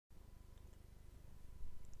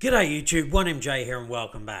G'day YouTube, 1MJ here and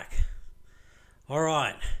welcome back.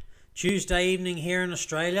 Alright, Tuesday evening here in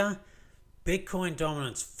Australia, Bitcoin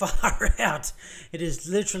dominance far out. It is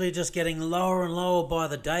literally just getting lower and lower by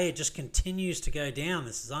the day. It just continues to go down.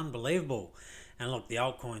 This is unbelievable. And look, the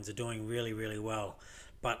altcoins are doing really well.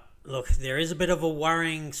 But look, there is a bit of a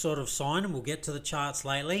worrying sort of sign, and we'll get to the charts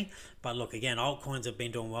lately. But look, again, altcoins have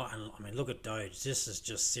been doing well. And I mean, look at Doge. This is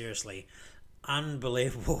just seriously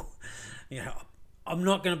unbelievable. I'm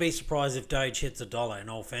not going to be surprised if Doge hits $1 in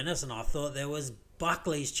all fairness, and I thought there was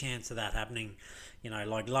Buckley's chance of that happening.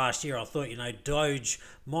 Like last year I thought, Doge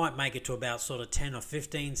might make it to about sort of 10 or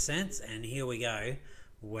 15 cents, and here we go.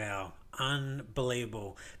 Wow,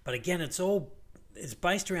 unbelievable. But again, it's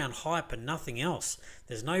based around hype and nothing else.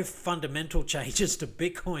 There's no fundamental changes to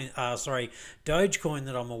Dogecoin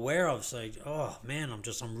that I'm aware of. So, oh man,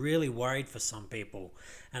 I'm really worried for some people.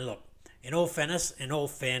 And look, in all fairness,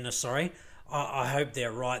 I hope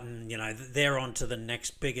they're right, and they're on to the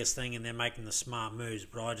next biggest thing, and they're making the smart moves.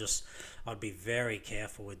 But I'd be very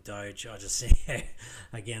careful with Doge.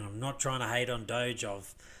 Again, I'm not trying to hate on Doge.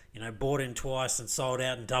 I've bought in twice and sold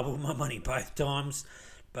out and doubled my money both times.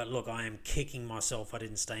 But look, I am kicking myself I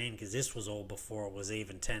didn't stay in, because this was all before it was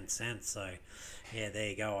even 10 cents. So yeah, there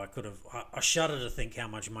you go. I shudder to think how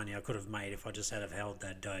much money I could have made if I just had have held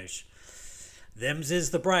that Doge. Them's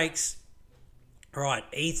is the breaks. All right,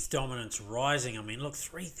 ETH dominance rising. I mean, look,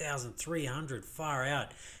 3,300 far out.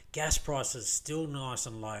 Gas prices still nice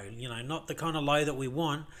and low. Not the kind of low that we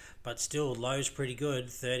want, but still low's pretty good.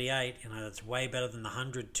 38. That's way better than the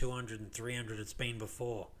 100, 200, and 300 it's been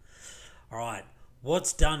before. All right,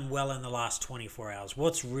 what's done well in the last 24 hours?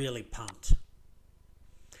 What's really pumped?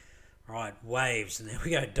 All right, waves, and there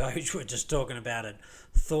we go. Doge, we're just talking about it.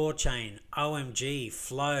 Thorchain, OMG,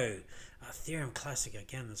 Flow. Ethereum Classic,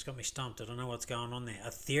 again, that's got me stumped. I don't know what's going on there.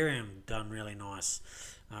 Ethereum done really nice.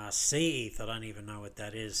 CETH, I don't even know what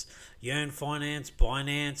that is. Yearn Finance,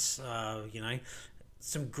 Binance,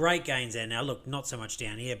 some great gains there. Now, look, not so much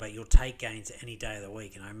down here, but you'll take gains any day of the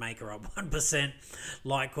week. Maker up 1%,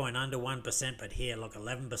 Litecoin under 1%, but here, look,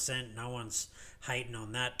 11%. No one's hating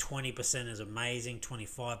on that. 20% is amazing.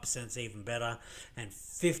 25% is even better. And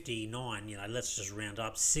 59, let's just round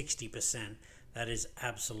up, 60%. That is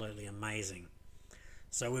absolutely amazing.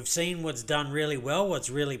 So we've seen what's done really well, what's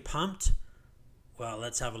really pumped. Well,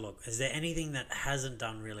 let's have a look. Is there anything that hasn't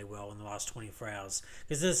done really well in the last 24 hours?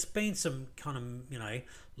 Because there's been some kind of,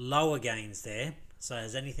 lower gains there. So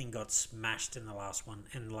has anything got smashed in the last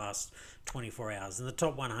 24 hours? In the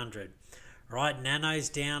top 100. Right, Nano's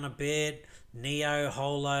down a bit. Neo,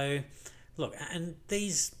 Holo. Look, and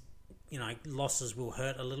these losses will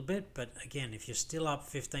hurt a little bit, but again, if you're still up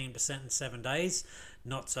 15% in 7 days,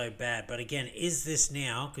 not so bad. But again, is this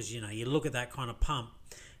now, because you look at that kind of pump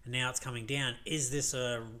and now it's coming down, is this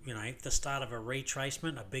the start of a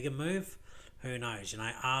retracement, a bigger move? Who knows?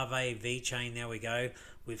 Aave, VeChain, there we go.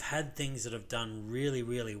 We've had things that have done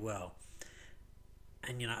really well,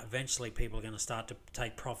 and eventually people are going to start to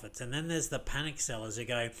take profits. And then there's the panic sellers who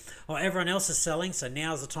go, oh, everyone else is selling, so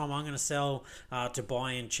now's the time I'm going to sell to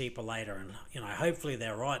buy in cheaper later. And hopefully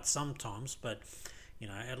they're right sometimes, but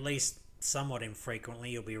at least somewhat infrequently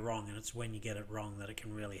you'll be wrong, and it's when you get it wrong that it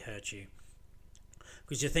can really hurt you,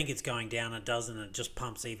 because you think it's going down, it doesn't, and it just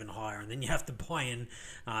pumps even higher, and then you have to buy in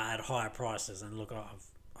at higher prices. And look,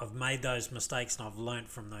 I've made those mistakes, and I've learnt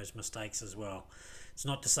from those mistakes as well. It's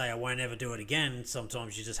not to say I won't ever do it again.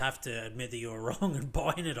 Sometimes you just have to admit that you were wrong and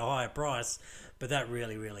buy in at a higher price, but that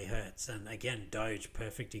really hurts. And again, Doge,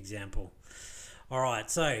 perfect example. All right,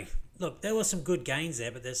 so look, there were some good gains there,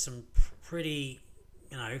 but there's some pretty,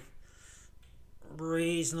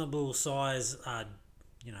 reasonable size,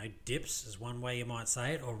 dips is one way you might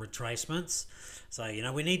say it, or retracements. So,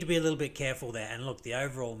 we need to be a little bit careful there. And look, the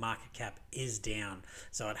overall market cap is down.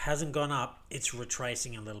 So it hasn't gone up, it's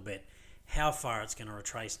retracing a little bit. How far it's going to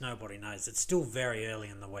retrace, nobody knows. It's still very early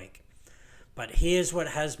in the week. But here's what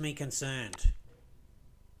has me concerned.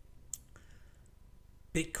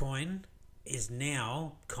 Bitcoin is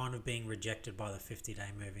now kind of being rejected by the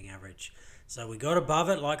 50-day moving average. So we got above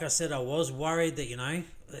it. Like I said, I was worried that,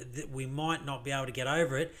 that we might not be able to get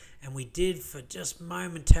over it. And we did for just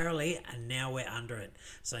momentarily, and now we're under it.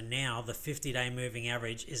 So now the 50-day moving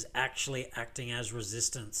average is actually acting as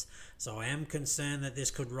resistance. So I am concerned that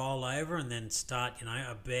this could roll over and then start,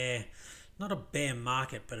 a bear, not a bear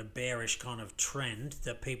market, but a bearish kind of trend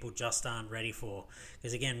that people just aren't ready for.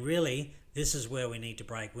 Because again, really, this is where we need to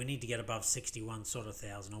break. We need to get above 61 sort of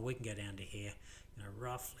thousand, or we can go down to here,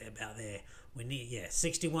 roughly about there. We need,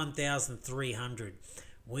 61,300.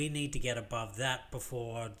 We need to get above that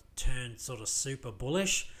before I turn sort of super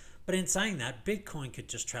bullish. But in saying that, Bitcoin could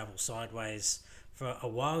just travel sideways for a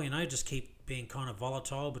while, just keep being kind of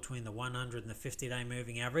volatile between the 100 and the 50-day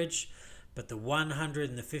moving average. But the 100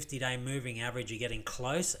 and the 50-day moving average are getting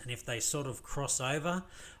close, and if they sort of cross over,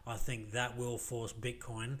 I think that will force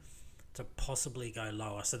Bitcoin to possibly go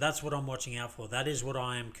lower. So that's what I'm watching out for. That is what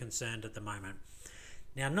I am concerned at the moment.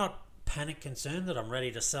 Now, not panic concerned that I'm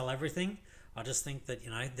ready to sell everything. I just think that,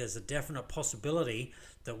 there's a definite possibility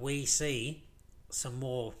that we see some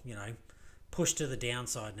more, push to the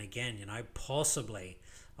downside. And again, possibly,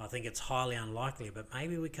 I think it's highly unlikely, but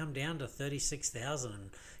maybe we come down to 36,000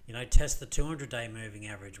 and, test the 200-day moving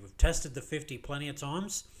average. We've tested the 50 plenty of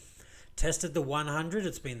times, tested the 100.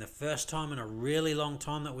 It's been the first time in a really long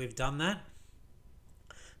time that we've done that.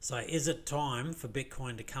 So is it time for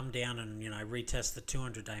Bitcoin to come down and, retest the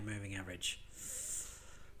 200-day moving average?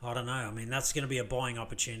 I don't know. I mean, that's going to be a buying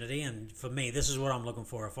opportunity. And for me, this is what I'm looking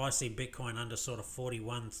for. If I see Bitcoin under sort of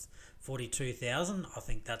 42,000, I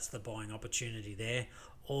think that's the buying opportunity there,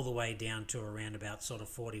 all the way down to around about sort of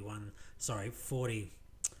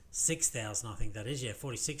 46,000, I think that is. Yeah,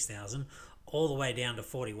 46,000, all the way down to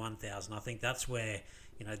 41,000. I think that's where,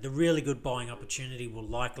 the really good buying opportunity will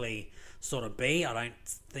likely sort of be. I don't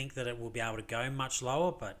think that it will be able to go much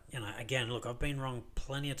lower, but, again, look, I've been wrong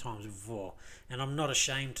plenty of times before, and I'm not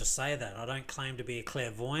ashamed to say that. I don't claim to be a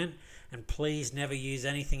clairvoyant, and please never use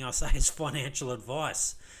anything I say as financial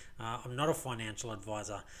advice. I'm not a financial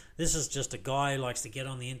advisor. This is just a guy who likes to get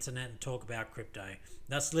on the internet and talk about crypto.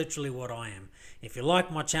 That's literally what I am. If you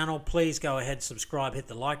like my channel, please go ahead, subscribe, hit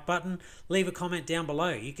the like button, leave a comment down below.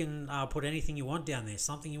 You can put anything you want down there,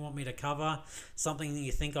 something you want me to cover, something that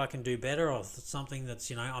you think I can do better, or something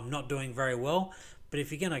that's, I'm not doing very well. But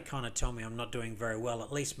if you're going to kind of tell me I'm not doing very well,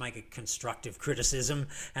 at least make a constructive criticism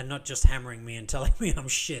and not just hammering me and telling me I'm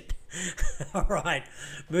shit. All right,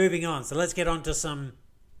 moving on. So let's get on to some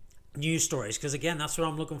news stories, because again, that's what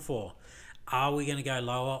I'm looking for. Are we going to go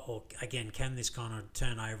lower, or again, can this kind of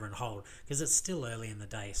turn over and hold? Because it's still early in the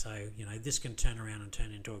day, so this can turn around and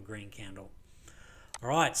turn into a green candle. All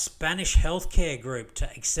right, Spanish healthcare group to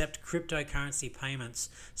accept cryptocurrency payments,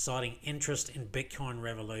 citing interest in Bitcoin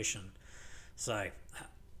revolution. So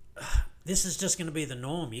this is just going to be the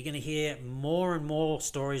norm. You're going to hear more and more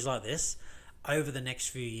stories like this over the next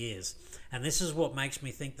few years. And this is what makes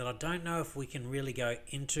me think that I don't know if we can really go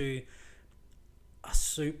into a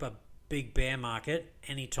super big bear market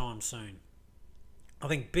anytime soon. I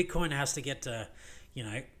think Bitcoin has to get to,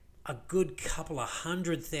 a good couple of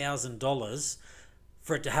 $100,000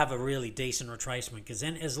 for it to have a really decent retracement. Because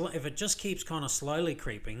then if it just keeps kind of slowly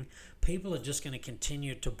creeping, people are just going to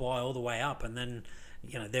continue to buy all the way up, and then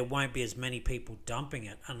there won't be as many people dumping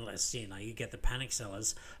it unless, you get the panic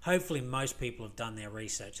sellers. Hopefully most people have done their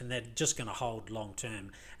research and they're just going to hold long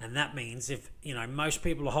term. And that means if, most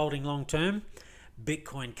people are holding long term,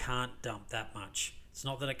 Bitcoin can't dump that much. It's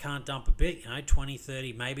not that it can't dump a bit, 20,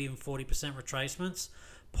 30, maybe even 40% retracements.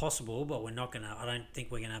 Possible, but I don't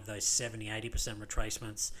think we're going to have those 70, 80%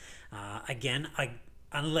 retracements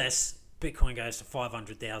unless Bitcoin goes to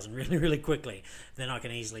 500,000 really, really quickly. Then I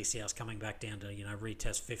can easily see us coming back down to,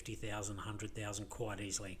 retest 50,000, 100,000 quite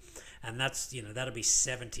easily. And that's, that'll be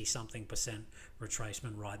 70-something%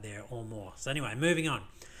 retracement right there or more. So anyway, moving on.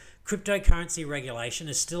 Cryptocurrency regulation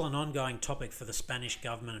is still an ongoing topic for the Spanish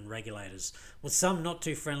government and regulators, with some not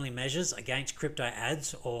too friendly measures against crypto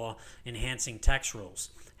ads or enhancing tax rules.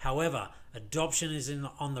 However, adoption is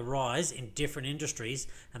on the rise in different industries,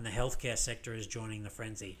 and the healthcare sector is joining the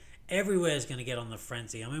frenzy. Everywhere is going to get on the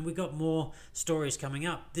frenzy. I mean, we've got more stories coming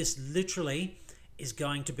up. This literally is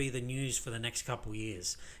going to be the news for the next couple of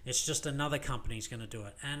years. It's just another company's going to do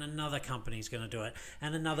it, and another company's going to do it,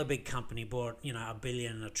 and another big company bought, $1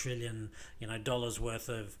 billion, $1 trillion, dollars worth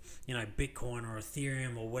of, Bitcoin or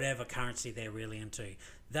Ethereum or whatever currency they're really into.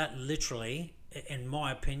 That literally, in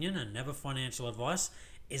my opinion, and never financial advice,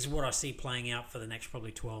 is what I see playing out for the next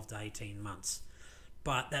probably 12 to 18 months.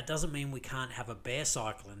 But that doesn't mean we can't have a bear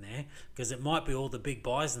cycle in there, because it might be all the big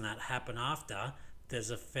buys and that happen after there's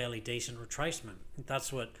a fairly decent retracement.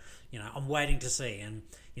 That's what, I'm waiting to see. And,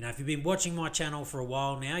 if you've been watching my channel for a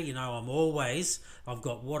while now, I've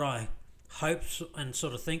got what I hope and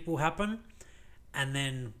sort of think will happen, and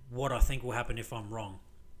then what I think will happen if I'm wrong.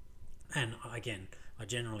 And again, I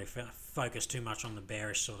generally focus too much on the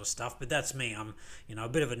bearish sort of stuff, but that's me. I'm, a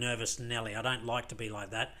bit of a nervous Nelly. I don't like to be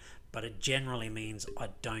like that, but it generally means I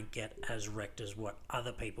don't get as wrecked as what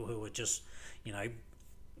other people who are just,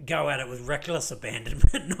 go at it with reckless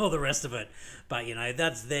abandonment and all the rest of it. But,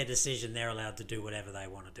 that's their decision. They're allowed to do whatever they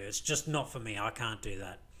want to do. It's just not for me. I can't do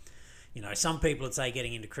that. Some people would say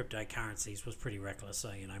getting into cryptocurrencies was pretty reckless.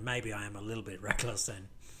 So, maybe I am a little bit reckless then.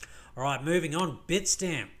 All right, moving on.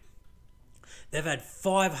 Bitstamp. They've had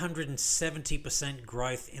 570%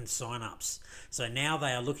 growth in signups. So now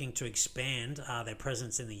they are looking to expand their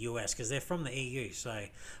presence in the US because they're from the EU. So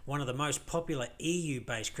one of the most popular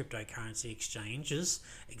EU-based cryptocurrency exchanges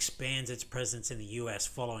expands its presence in the US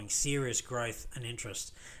following serious growth and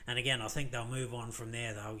interest. And again, I think they'll move on from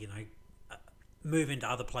there. They'll, move into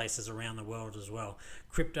other places around the world as well.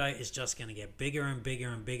 Crypto is just going to get bigger and bigger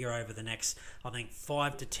and bigger over the next, I think,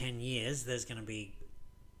 5 to 10 years. There's going to be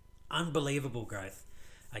unbelievable growth.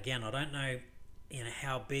 Again, I don't know,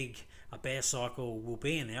 how big a bear cycle will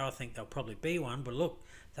be in there. I think there'll probably be one, but look,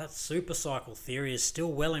 that super cycle theory is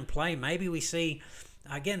still well in play. Maybe we see,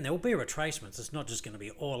 again, there will be retracements. It's not just going to be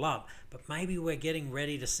all up, but maybe we're getting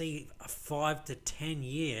ready to see a 5 to 10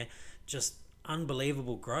 year just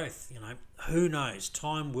unbelievable growth. Who knows?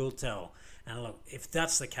 Time will tell. And look, if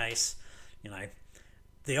that's the case,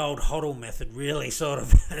 the old hodl method really sort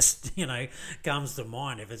of comes to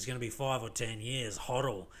mind. If it's going to be 5 or 10 years,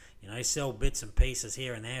 hodl, sell bits and pieces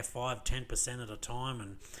here and there, 5-10% at a time,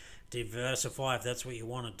 and diversify if that's what you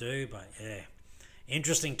want to do. But yeah,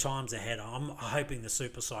 interesting times ahead. I'm hoping the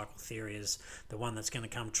super cycle theory is the one that's going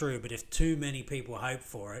to come true, but if too many people hope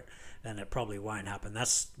for it, then it probably won't happen.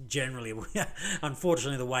 That's generally,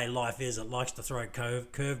 unfortunately, the way life is. It likes to throw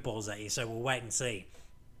curveballs at you, so we'll wait and see.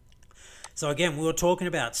 So again, we were talking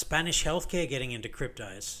about Spanish healthcare getting into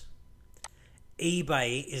cryptos.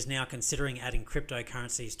 eBay is now considering adding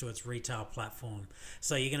cryptocurrencies to its retail platform.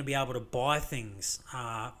 So you're going to be able to buy things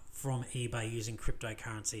from eBay using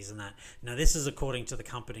cryptocurrencies and that. Now, this is according to the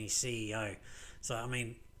company's CEO. So,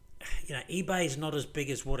 eBay is not as big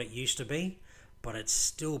as what it used to be, but it's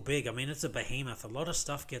still big. It's a behemoth. A lot of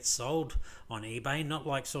stuff gets sold on eBay, not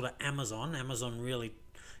like sort of Amazon. Amazon really,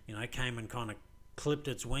 came and kind of clipped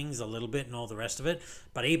its wings a little bit and all the rest of it,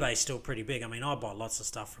 but eBay's still pretty big. I buy lots of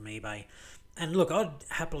stuff from eBay, and look, I'd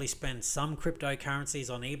happily spend some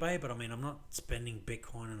cryptocurrencies on eBay, but I'm not spending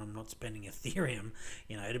Bitcoin and I'm not spending Ethereum.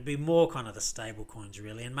 It'd be more kind of the stable coins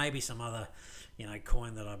really, and maybe some other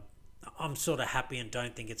coin that I'm sort of happy and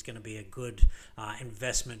don't think it's going to be a good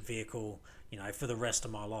investment vehicle for the rest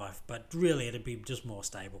of my life. But really it'd be just more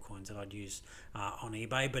stable coins that I'd use on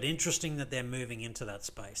eBay. But interesting that they're moving into that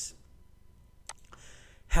space.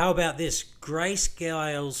 How about this?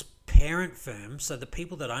 Grayscale's parent firm, so the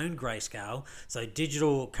people that own Grayscale, so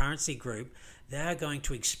Digital Currency Group, they're going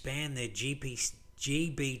to expand their GBTC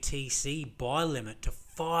buy limit to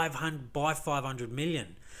 500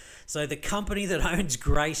 million. So the company that owns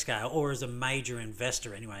Grayscale, or is a major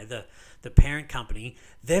investor anyway, the parent company,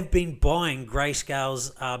 they've been buying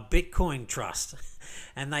Grayscale's Bitcoin trust.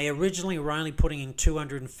 And they originally were only putting in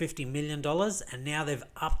 $250 million, and now they've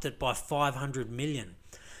upped it by 500 million.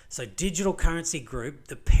 So Digital Currency Group,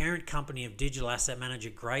 the parent company of digital asset manager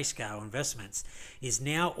Grayscale Investments, is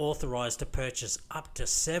now authorized to purchase up to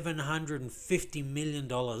 $750 million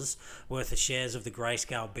worth of shares of the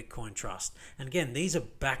Grayscale Bitcoin Trust. And again, these are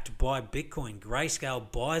backed by Bitcoin.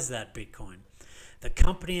 Grayscale buys that Bitcoin. The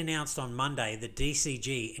company announced on Monday that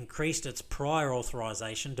DCG increased its prior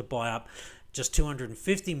authorization to buy up just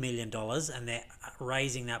 $250 million, and they're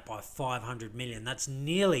raising that by $500 million. That's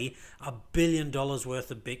nearly $1 billion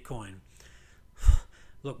worth of Bitcoin.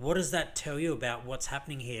 Look, what does that tell you about what's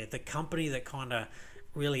happening here? The company that kind of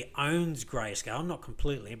really owns Grayscale, not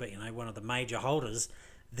completely, but one of the major holders,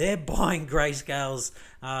 they're buying Grayscale's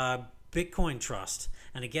Bitcoin trust.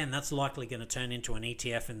 And again, that's likely going to turn into an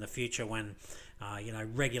ETF in the future when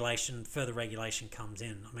further regulation comes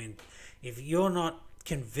in. If you're not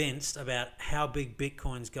convinced about how big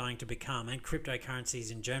Bitcoin's going to become, and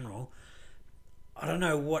cryptocurrencies in general, I don't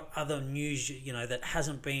know what other news that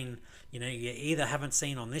hasn't been, you either haven't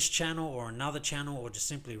seen on this channel or another channel, or just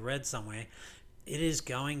simply read somewhere. It is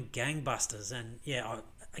going gangbusters. And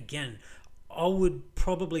I would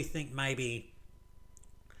probably think maybe,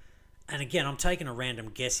 and again, I'm taking a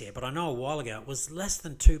random guess here, but I know a while ago it was less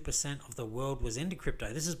than 2% of the world was into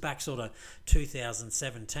crypto. This is back sort of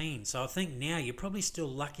 2017. So I think now you're probably still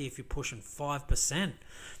lucky if you're pushing 5%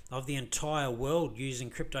 of the entire world using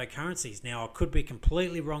cryptocurrencies. Now, I could be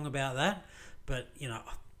completely wrong about that, but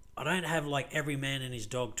I don't have like every man and his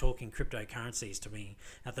dog talking cryptocurrencies to me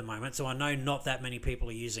at the moment. So I know not that many people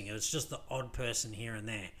are using it. It's just the odd person here and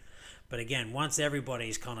there. But again, once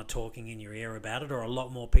everybody's kind of talking in your ear about it, or a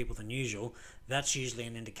lot more people than usual, that's usually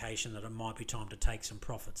an indication that it might be time to take some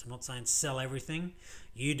profits. I'm not saying sell everything.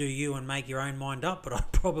 You do you and make your own mind up, but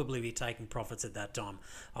I'd probably be taking profits at that time.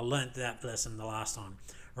 I learnt that lesson the last time.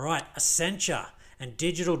 All right, Accenture and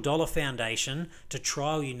Digital Dollar Foundation to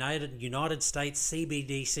trial United States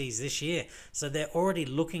CBDCs this year. So they're already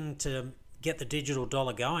looking to get the digital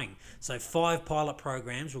dollar going. So 5 pilot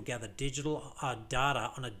programs will gather digital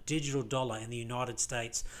data on a digital dollar in the United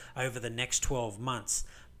States over the next 12 months.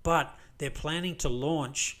 But they're planning to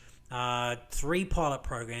launch 3 pilot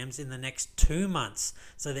programs in the next 2 months.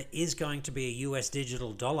 So there is going to be a US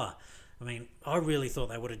digital dollar. I mean, I really thought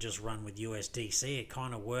they would have just run with USDC. It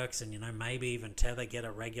kind of works, and, you know, maybe even Tether, get it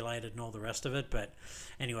regulated and all the rest of it. But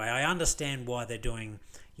anyway, I understand why they're doing,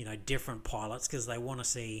 you know, different pilots, because they want to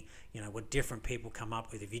see, you know, what different people come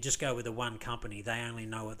up with. If you just go with the one company, they only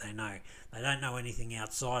know what they know. They don't know anything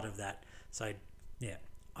outside of that. So, yeah,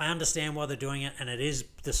 I understand why they're doing it, and it is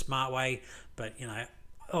the smart way. But, you know,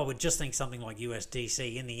 I would just think something like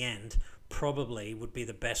USDC in the end probably would be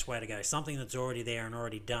the best way to go. Something that's already there and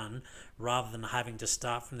already done, rather than having to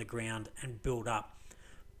start from the ground and build up.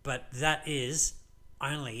 But that is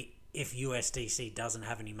only if USDC doesn't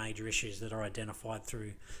have any major issues that are identified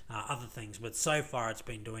through other things. But so far it's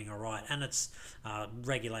been doing all right, and it's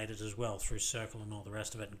regulated as well through Circle and all the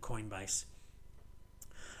rest of it, and Coinbase.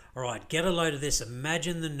 All right, get a load of this.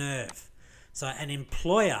 Imagine the nerve. So an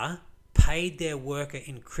employer paid their worker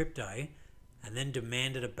in crypto and then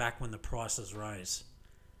demanded it back when the prices rose.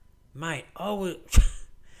 Mate,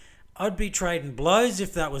 I'd be trading blows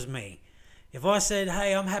if that was me. If I said,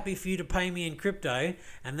 hey, I'm happy for you to pay me in crypto,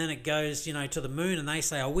 and then it goes, you know, to the moon, and they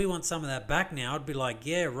say, oh, we want some of that back now, I'd be like,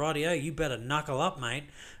 yeah, rightio, you better knuckle up, mate.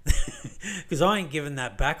 Because I ain't giving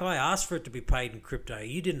that back. I asked for it to be paid in crypto.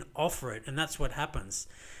 You didn't offer it, and that's what happens.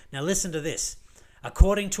 Now listen to this.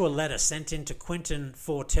 According to a letter sent in to Quinton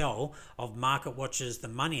Fortell of MarketWatch's The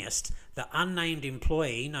Moneyest, the unnamed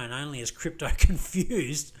employee, known only as Crypto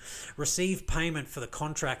Confused, received payment for the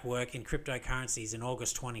contract work in cryptocurrencies in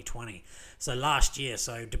August 2020. So last year.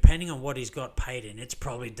 So depending on what he's got paid in, it's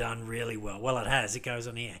probably done really well. Well, it has. It goes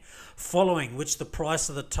on here. Following which the price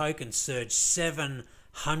of the token surged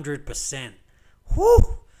 700%.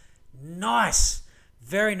 Whew! Nice!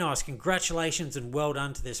 Very nice. Congratulations and well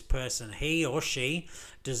done to this person. He or she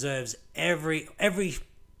deserves every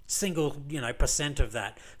single, you know, percent of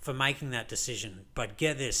that for making that decision. But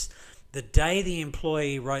get this. The day the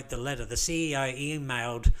employee wrote the letter, the CEO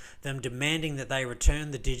emailed them demanding that they return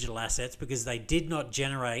the digital assets because they did not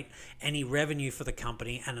generate any revenue for the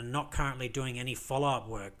company and are not currently doing any follow-up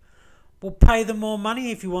work. Well, pay them more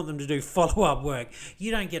money if you want them to do follow-up work.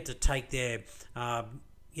 You don't get to take their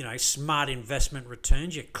smart investment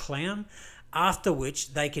returns, you clown. After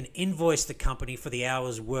which they can invoice the company for the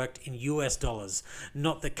hours worked in US dollars,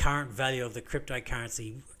 not the current value of the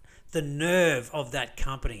cryptocurrency. The nerve of that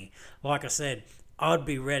company. Like I said, I'd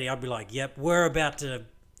be ready. I'd be like, yep, we're about to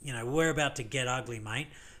get ugly, mate.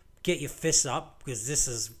 Get your fists up, because this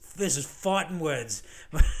is fighting words.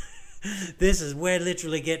 We're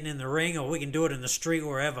literally getting in the ring, or we can do it in the street,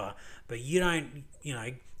 wherever. But you don't,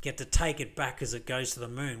 get to take it back as it goes to the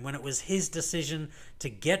moon, when it was his decision to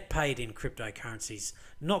get paid in cryptocurrencies,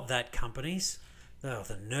 not that company's. Oh,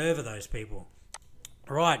 the nerve of those people.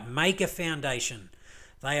 Right, Maker Foundation.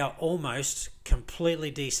 They are almost completely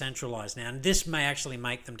decentralized now, and this may actually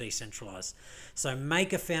make them decentralized. So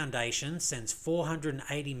Maker Foundation sends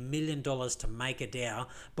 $480 million to MakerDAO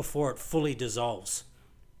before it fully dissolves.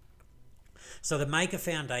 So the Maker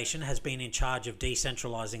Foundation has been in charge of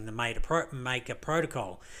decentralizing the Maker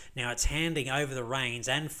protocol. Now it's handing over the reins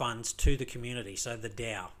and funds to the community, so the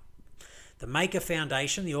DAO. The Maker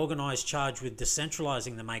Foundation, the organised charge with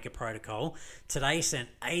decentralizing the Maker protocol, today sent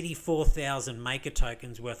 84,000 Maker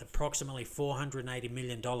tokens worth approximately $480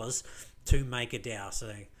 million to MakerDAO.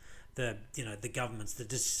 So the government's the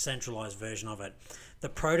decentralized version of it. The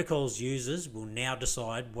protocol's users will now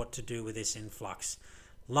decide what to do with this influx.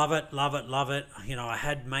 Love it, love it, love it. I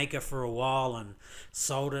had Maker for a while and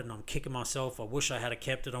sold it, and I'm kicking myself. I wish I had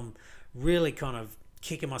kept it. I'm really kind of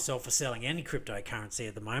kicking myself for selling any cryptocurrency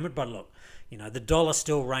at the moment. But look, the dollar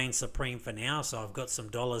still reigns supreme for now, so I've got some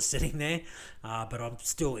dollars sitting there, but I'm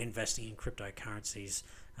still investing in cryptocurrencies.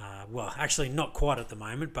 Well, actually not quite at the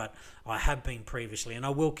moment, but I have been previously, and I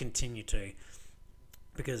will continue to.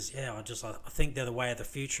 Because, I think they're the way of the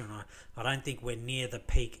future, and I don't think we're near the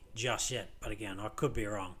peak just yet. But again, I could be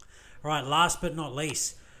wrong. All right, last but not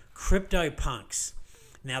least, CryptoPunks.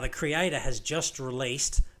 Now, the creator has just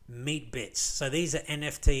released Meat Bits. So these are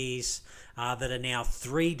NFTs that are now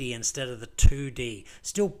 3D instead of the 2D.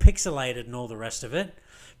 Still pixelated and all the rest of it.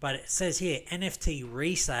 But it says here, NFT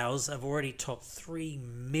resales have already topped $3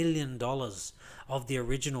 million of the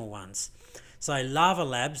original ones. So Lava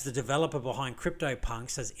Labs, the developer behind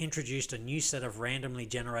CryptoPunks, has introduced a new set of randomly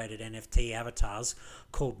generated NFT avatars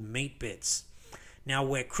called Meat Bits. Now,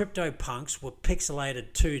 where CryptoPunks were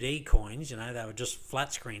pixelated 2D coins, they were just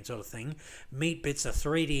flat screen sort of thing, Meatbits are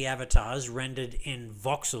 3D avatars rendered in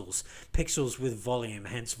voxels, pixels with volume,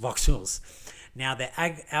 hence voxels. Now, they're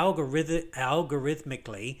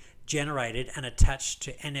algorithmically generated and attached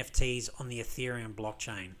to NFTs on the Ethereum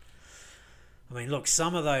blockchain. I mean, look,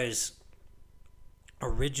 some of those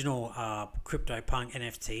original CryptoPunk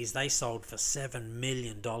NFTs, they sold for $7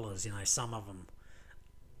 million, some of them.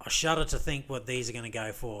 I shudder to think what these are going to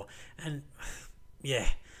go for. And yeah,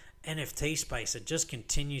 NFT space, it just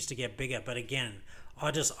continues to get bigger. But again, I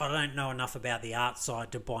don't know enough about the art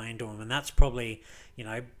side to buy into them. And that's probably,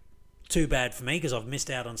 too bad for me, because I've missed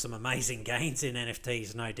out on some amazing gains in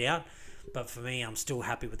NFTs, no doubt. But for me, I'm still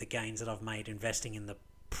happy with the gains that I've made investing in the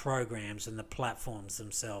programs and the platforms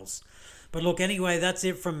themselves. But look, anyway, that's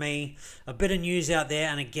it from me. A bit of news out there.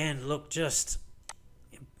 And again, look, just,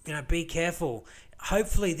 be careful.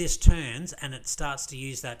 Hopefully this turns and it starts to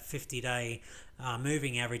use that 50-day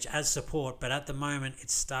moving average as support. But at the moment,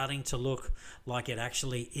 it's starting to look like it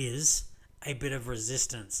actually is a bit of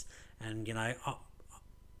resistance. And,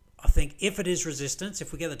 I think if it is resistance,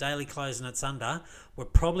 if we get the daily close and it's under, we're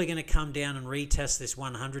probably going to come down and retest this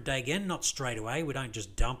 100-day again. Not straight away. We don't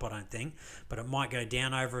just dump, I don't think. But it might go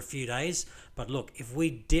down over a few days. But look, if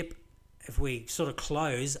we sort of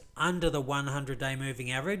close under the 100-day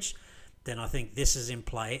moving average, then I think this is in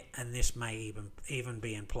play, and this may even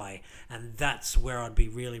be in play. And that's where I'd be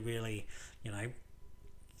really, really,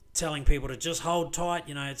 telling people to just hold tight.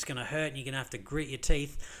 It's going to hurt and you're going to have to grit your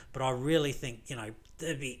teeth. But I really think,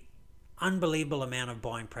 there'd be unbelievable amount of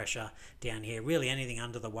buying pressure down here. Really anything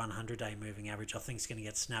under the 100-day moving average I think is going to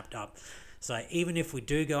get snapped up. So even if we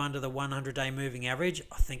do go under the 100-day moving average,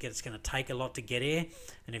 I think it's going to take a lot to get here.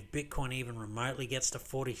 And if Bitcoin even remotely gets to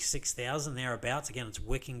 46,000 thereabouts, again, it's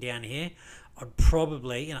wicking down here, I'd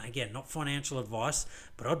probably, again, not financial advice,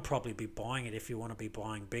 but I'd probably be buying it if you want to be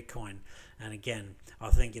buying Bitcoin. And again,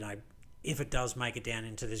 I think, if it does make it down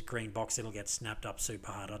into this green box, it'll get snapped up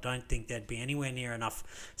super hard. I don't think there'd be anywhere near enough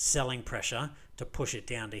selling pressure to push it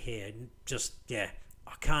down to here.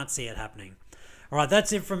 I can't see it happening. All right,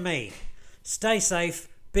 that's it from me. Stay safe,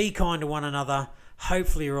 be kind to one another.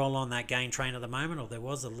 Hopefully you're all on that gain train at the moment, or there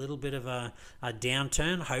was a little bit of a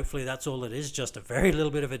downturn. Hopefully that's all it is, just a very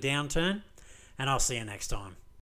little bit of a downturn. And I'll see you next time.